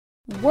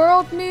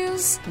World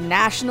news,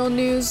 national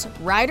news,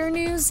 writer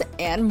news,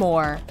 and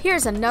more.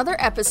 Here's another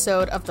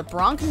episode of the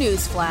Bronc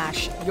News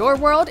Flash, your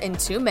world in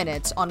 2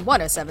 minutes on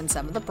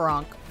 107.7 The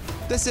Bronc.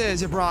 This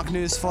is your Bronc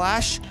News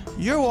Flash,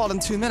 your world in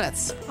 2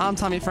 minutes. I'm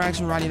Tommy Franks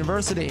from Rice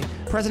University.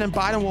 President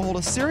Biden will hold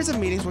a series of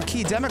meetings with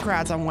key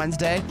Democrats on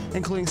Wednesday,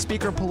 including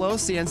Speaker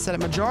Pelosi and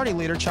Senate Majority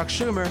Leader Chuck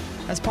Schumer,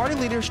 as party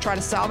leaders try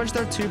to salvage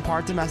their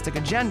two-part domestic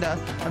agenda,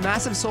 a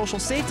massive social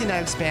safety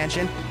net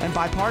expansion, and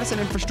bipartisan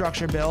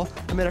infrastructure bill,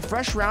 amid a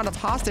fresh round of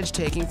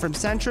hostage-taking from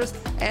centrist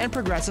and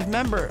progressive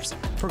members.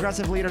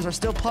 Progressive leaders are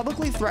still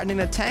publicly threatening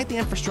to tank the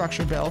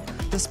infrastructure bill,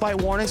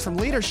 despite warnings from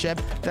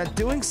leadership that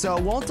doing so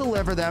won't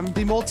deliver them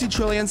the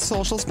multi-trillion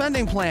social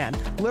spending plan.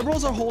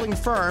 Liberals are holding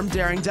firm,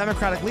 daring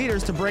Democratic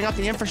leaders to bring up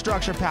the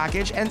infrastructure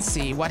package and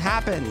see what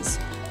happens.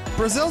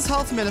 Brazil's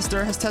health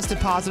minister has tested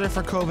positive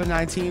for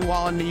COVID-19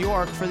 while in New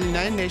York for the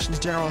United Nations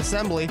General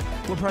Assembly,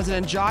 where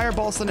President Jair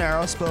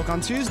Bolsonaro spoke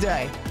on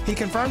Tuesday. He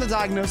confirmed the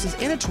diagnosis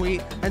in a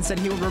tweet and said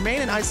he would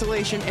remain in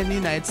isolation in the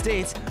United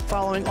States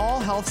following all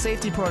health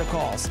safety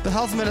protocols. The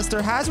health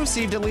minister has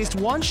received at least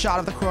one shot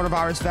of the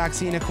coronavirus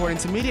vaccine, according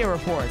to media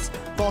reports.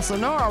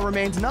 Bolsonaro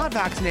remains not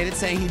vaccinated,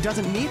 saying he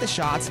doesn't need the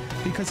shots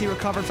because he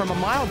recovered from a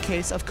mild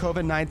case of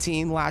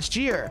COVID-19 last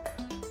year.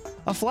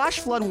 A flash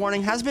flood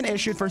warning has been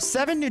issued for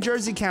 7 New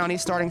Jersey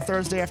counties starting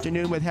Thursday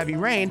afternoon with heavy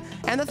rain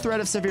and the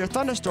threat of severe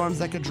thunderstorms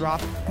that could drop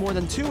more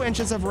than 2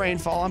 inches of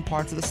rainfall on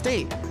parts of the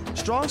state.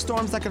 Strong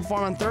storms that could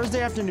form on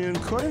Thursday afternoon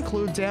could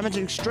include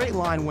damaging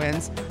straight-line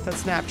winds that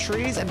snap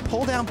trees and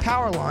pull down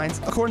power lines,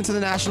 according to the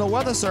National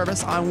Weather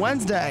Service on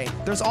Wednesday.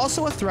 There's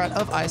also a threat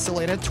of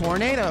isolated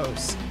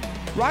tornadoes.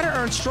 Ryder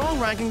earned strong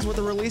rankings with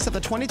the release of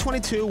the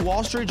 2022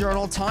 Wall Street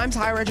Journal Times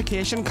Higher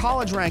Education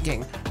College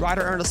Ranking.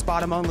 Ryder earned a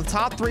spot among the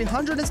top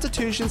 300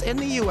 institutions in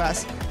the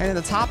U.S. and in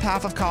the top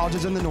half of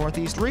colleges in the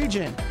Northeast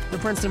region. The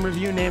Princeton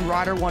Review named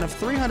Ryder one of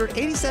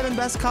 387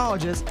 best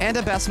colleges and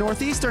a best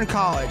Northeastern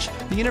college.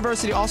 The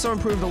university also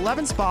improved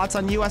 11 spots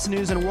on U.S.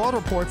 News & World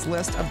Report's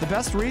list of the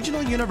best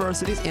regional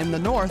universities in the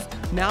North,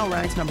 now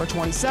ranked number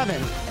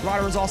 27.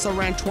 Ryder was also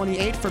ranked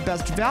 28 for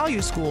best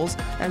value schools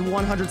and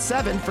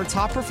 107 for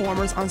top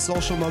performers on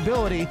social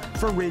mobility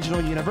for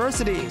regional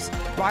universities.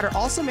 Ryder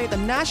also made the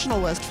national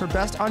list for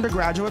best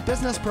undergraduate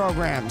business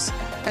programs.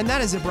 And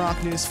that is your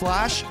Bronc News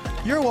Flash,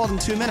 your world in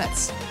 2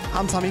 minutes.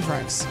 I'm Tommy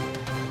Franks.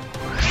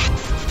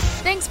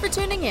 Thanks for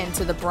tuning in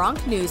to the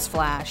Bronc News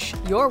Flash,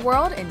 your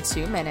world in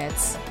 2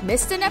 minutes.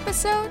 Missed an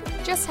episode?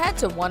 Just head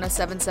to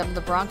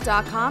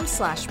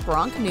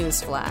 1077thebronc.com/Bronc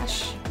News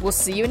Flash. We'll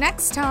see you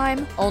next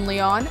time, only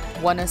on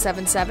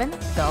 1077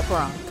 The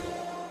Bronc.